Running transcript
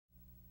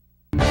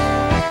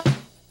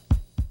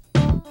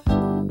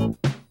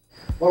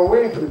While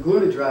we're waiting for the glue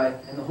to dry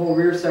and the whole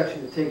rear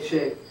section to take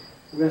shape,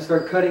 we're going to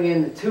start cutting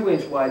in the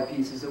 2-inch wide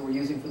pieces that we're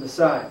using for the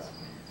sides.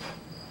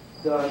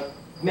 The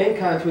main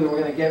contour that we're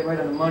going to get right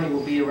on the money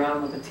will be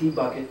around with the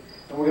T-bucket,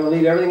 and we're going to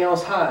leave everything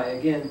else high.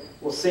 Again,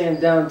 we'll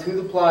sand down to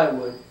the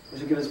plywood,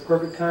 which will give us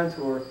perfect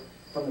contour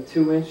from the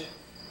 2-inch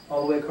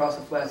all the way across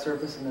the flat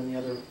surface, and then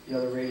the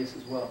other radius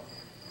as well.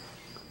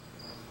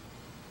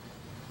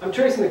 I'm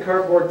tracing the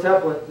cardboard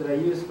template that I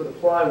used for the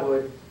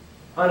plywood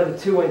onto the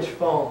 2-inch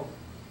foam.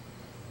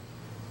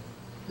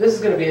 This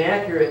is going to be an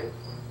accurate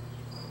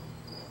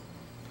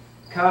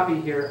copy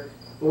here,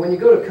 but when you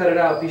go to cut it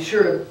out, be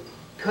sure to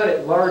cut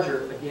it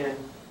larger again,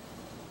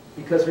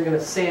 because we're going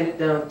to sand it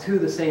down to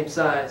the same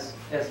size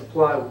as the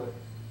plywood.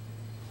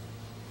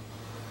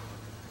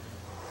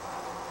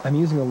 I'm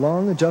using a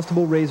long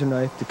adjustable razor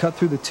knife to cut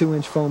through the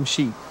 2-inch foam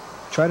sheet.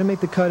 Try to make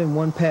the cut in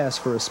one pass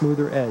for a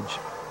smoother edge.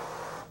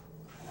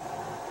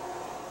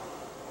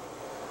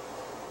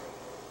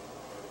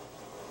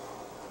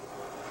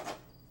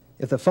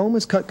 If the foam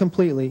is cut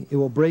completely, it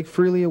will break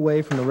freely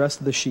away from the rest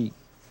of the sheet.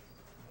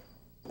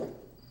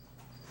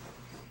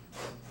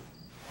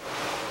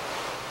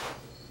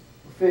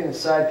 Fitting the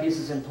side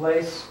pieces in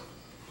place.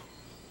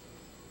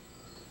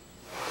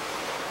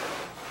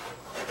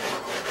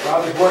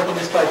 Rob is working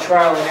this by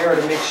trial and error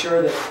to make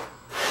sure that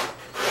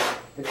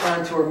the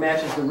contour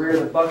matches the rear of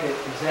the bucket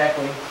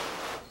exactly.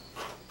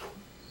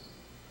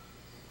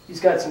 He's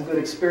got some good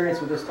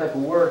experience with this type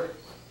of work.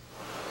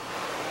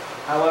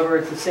 However,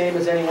 it's the same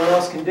as anyone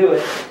else can do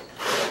it.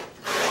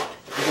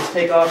 You just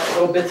take off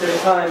little bits at a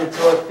time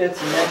until it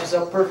fits and matches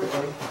up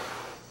perfectly.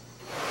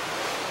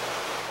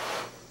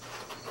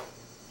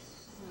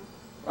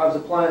 Rob's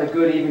applying a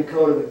good even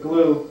coat of the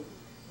glue.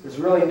 There's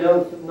really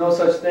no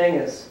such thing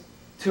as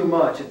too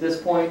much. At this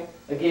point,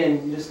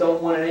 again, you just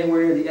don't want it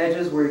anywhere near the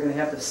edges where you're going to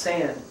have to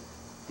sand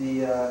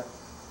the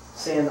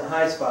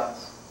high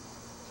spots.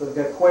 So we've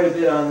got quite a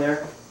bit on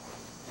there.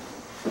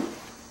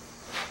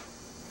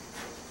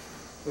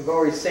 We've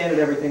already sanded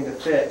everything to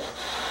fit.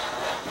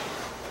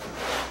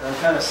 And I'm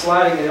kind of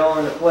sliding it all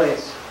into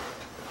place.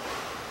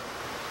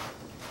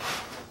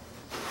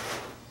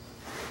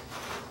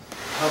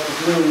 Help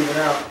the glue even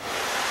out.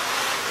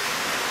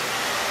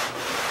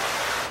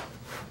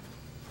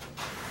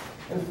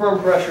 And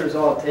firm pressure is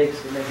all it takes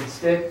to make it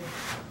stick.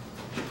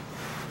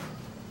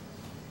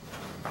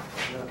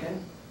 Okay?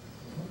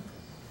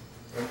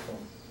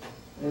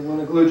 And when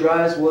the glue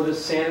dries, we'll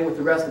just sand it with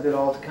the rest of it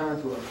all to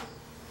contour.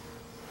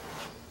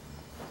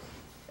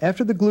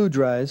 After the glue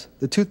dries,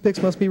 the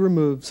toothpicks must be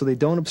removed so they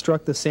don't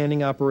obstruct the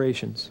sanding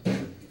operations.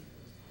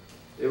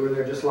 They were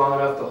there just long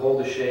enough to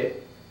hold the shape.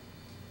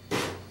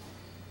 This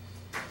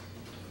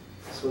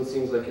one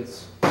seems like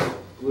it's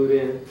glued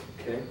in.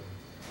 Okay.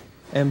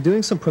 I am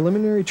doing some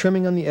preliminary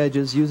trimming on the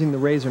edges using the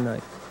razor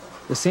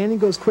knife. The sanding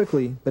goes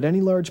quickly, but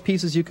any large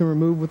pieces you can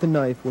remove with the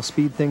knife will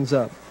speed things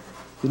up.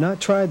 Do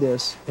not try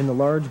this in the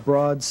large,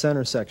 broad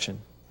center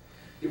section.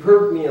 You've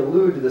heard me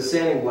allude to the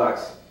sanding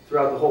blocks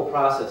throughout the whole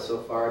process so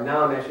far, and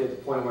now I'm actually at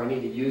the point where I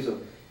need to use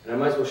them. And I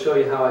might as well show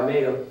you how I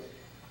made them.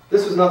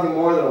 This was nothing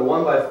more than a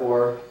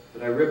 1x4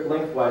 that I ripped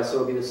lengthwise so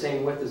it would be the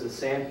same width as the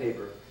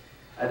sandpaper.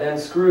 I then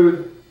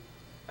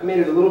I made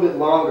it a little bit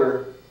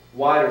longer,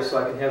 wider, so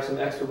I could have some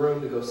extra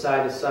room to go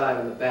side to side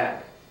on the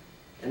back.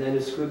 And then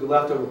just screwed the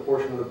leftover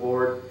portion of the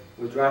board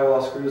with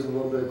drywall screws and a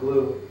little bit of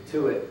glue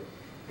to it.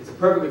 It's a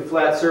perfectly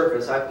flat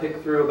surface. I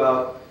picked through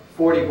about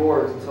 40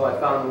 boards until I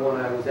found the one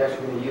I was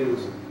actually going to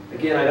use.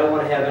 Again, I don't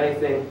want to have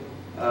anything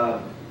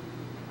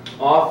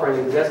off or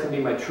anything, because that's going to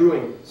be my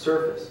truing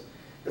surface.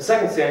 The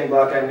second sanding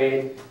block I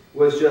made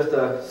was just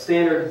a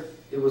standard,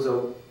 it was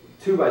a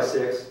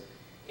 2x6,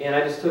 and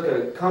I just took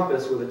a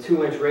compass with a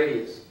 2-inch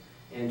radius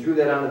and drew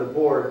that onto the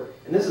board.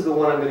 And this is the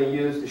one I'm going to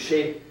use to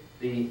shape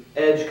the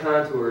edge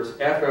contours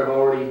after I've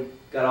already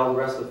got all the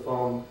rest of the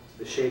foam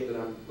to the shape that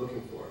I'm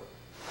looking for.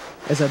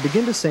 As I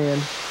begin to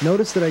sand,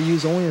 notice that I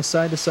use only a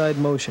side-to-side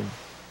motion.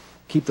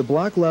 Keep the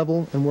block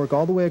level and work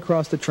all the way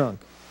across the trunk.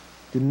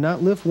 Do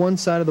not lift one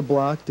side of the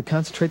block to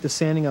concentrate the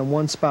sanding on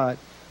one spot,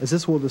 as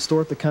this will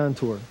distort the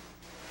contour.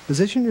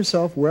 Position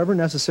yourself wherever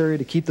necessary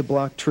to keep the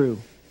block true.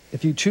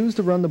 If you choose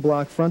to run the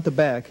block front to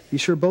back, be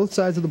sure both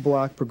sides of the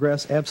block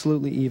progress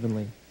absolutely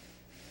evenly.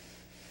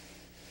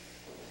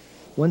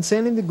 When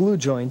sanding the glue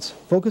joints,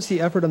 focus the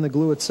effort on the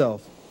glue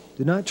itself.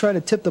 Do not try to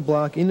tip the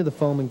block into the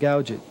foam and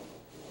gouge it.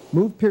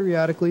 Move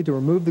periodically to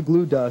remove the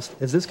glue dust,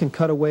 as this can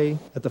cut away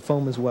at the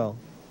foam as well.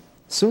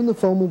 Soon the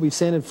foam will be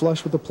sanded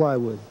flush with the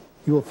plywood.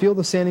 You will feel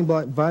the sanding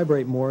block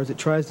vibrate more as it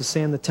tries to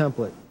sand the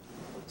template.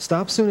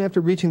 Stop soon after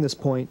reaching this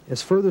point,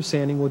 as further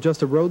sanding will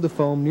just erode the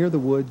foam near the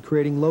wood,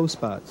 creating low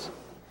spots.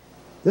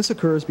 This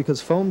occurs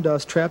because foam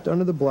dust trapped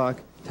under the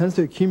block tends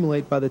to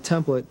accumulate by the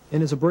template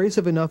and is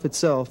abrasive enough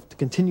itself to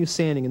continue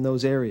sanding in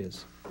those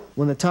areas.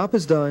 When the top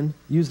is done,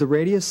 use the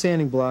radius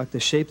sanding block to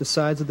shape the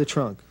sides of the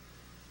trunk.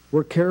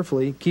 Work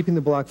carefully, keeping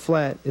the block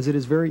flat, as it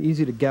is very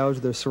easy to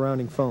gouge the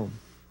surrounding foam.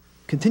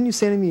 Continue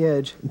sanding the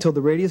edge until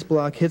the radius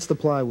block hits the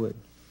plywood.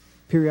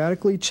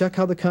 Periodically check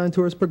how the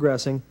contour is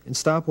progressing and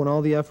stop when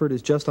all the effort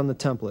is just on the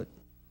template.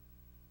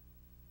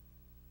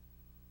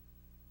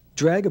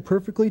 Drag a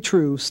perfectly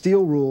true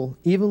steel rule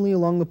evenly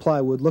along the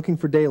plywood looking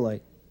for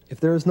daylight. If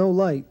there is no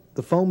light,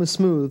 the foam is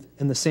smooth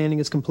and the sanding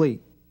is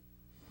complete.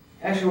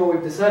 Actually, what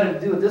we've decided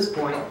to do at this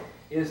point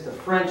is to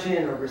French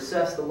in or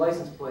recess the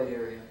license plate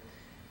area.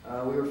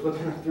 We were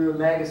flipping through a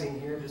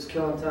magazine here, just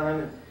killing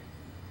time, and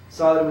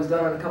saw that it was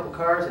done on a couple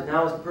cars, and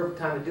now is the perfect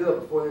time to do it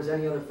before there's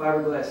any other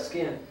fiberglass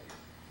skin.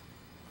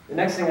 The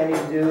next thing I need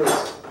to do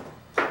is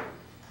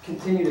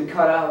continue to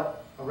cut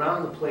out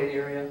around the plate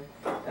area,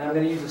 and I'm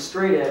going to use a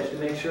straight edge to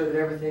make sure that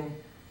everything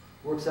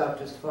works out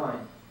just fine.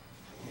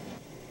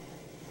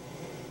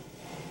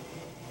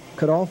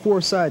 Cut all four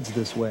sides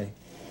this way.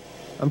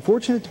 I'm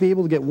fortunate to be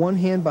able to get one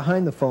hand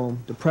behind the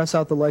foam to press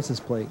out the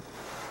license plate.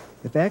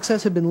 If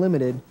access had been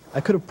limited,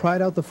 I could have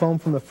pried out the foam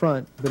from the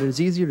front, but it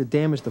is easier to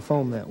damage the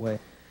foam that way.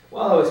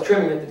 While I was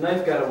trimming it, the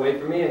knife got away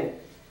from me, and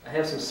I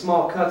have some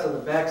small cuts on the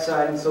back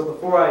side, and so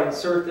before I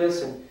insert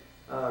this and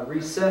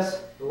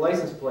recess the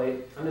license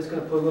plate, I'm just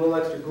going to put a little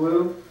extra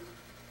glue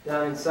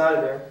down inside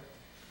of there.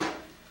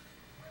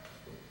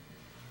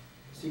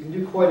 So you can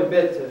do quite a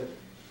bit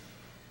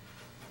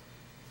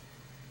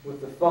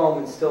with the foam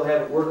and still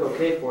have it work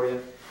okay for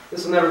you.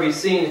 This will never be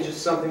seen, it's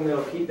just something that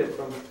will keep it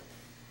from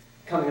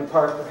coming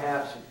apart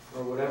perhaps,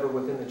 or whatever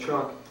within the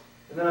trunk.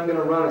 And then I'm going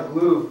to run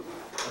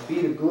a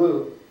bead of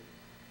glue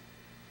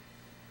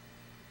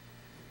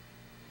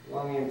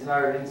along the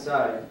entire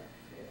inside.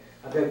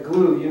 I've got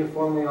glue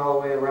uniformly all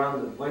the way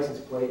around the license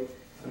plate.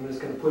 I'm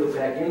just going to put it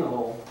back in the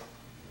hole.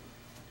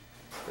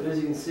 But as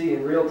you can see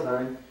in real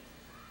time,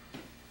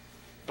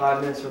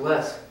 5 minutes or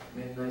less,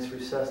 made a nice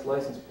recessed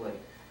license plate.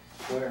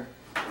 Square.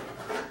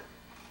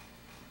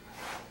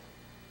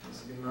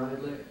 This will be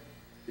mounted later.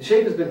 The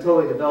shape has been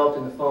totally developed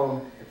in the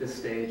foam at this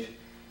stage,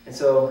 and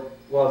so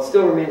while it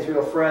still remains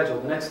real fragile,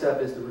 the next step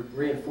is to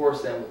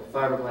reinforce them with a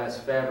fiberglass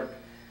fabric.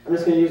 I'm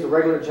just going to use a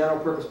regular general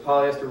purpose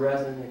polyester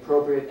resin and the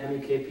appropriate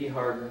MUKP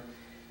hardener.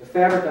 The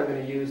fabric I'm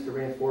going to use to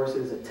reinforce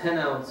it is a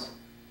 10-ounce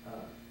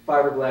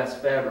fiberglass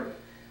fabric.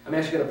 I'm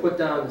actually going to put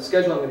down the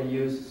schedule I'm going to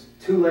use is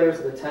 2 layers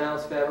of the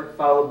 10-ounce fabric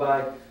followed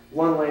by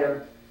 1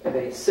 layer of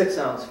a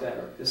 6-ounce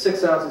fabric. The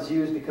 6 ounce is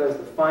used because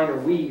the finer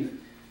weave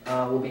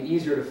will be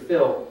easier to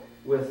fill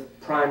with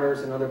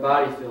primers and other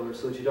body fillers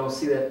so that you don't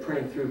see that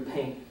printing through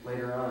paint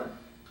later on.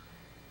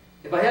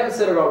 If I haven't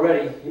said it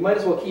already, you might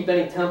as well keep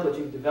any template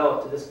you've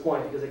developed to this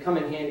point because they come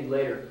in handy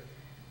later.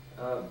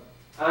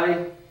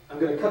 I'm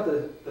going to cut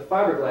the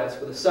fiberglass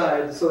for the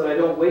sides so that I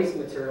don't waste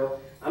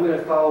material. I'm going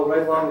to follow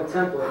right along the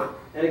template.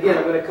 And again,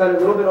 I'm going to cut it a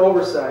little bit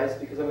oversized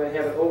because I'm going to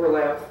have it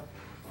overlap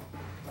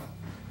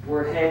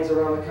where it hangs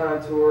around the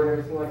contour and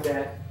everything like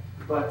that.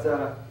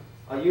 But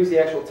I'll use the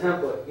actual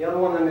template. The other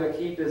one I'm going to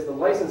keep is the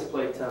license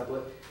plate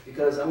template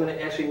because I'm going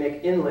to actually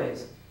make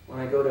inlays when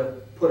I go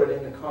to put it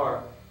in the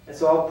car. And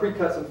so I'll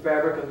pre-cut some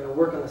fabric. I'm going to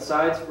work on the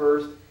sides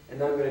first, and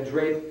then I'm going to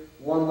drape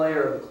 1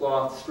 layer of the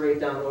cloth straight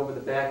down over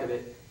the back of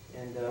it,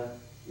 and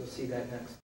you'll see that next.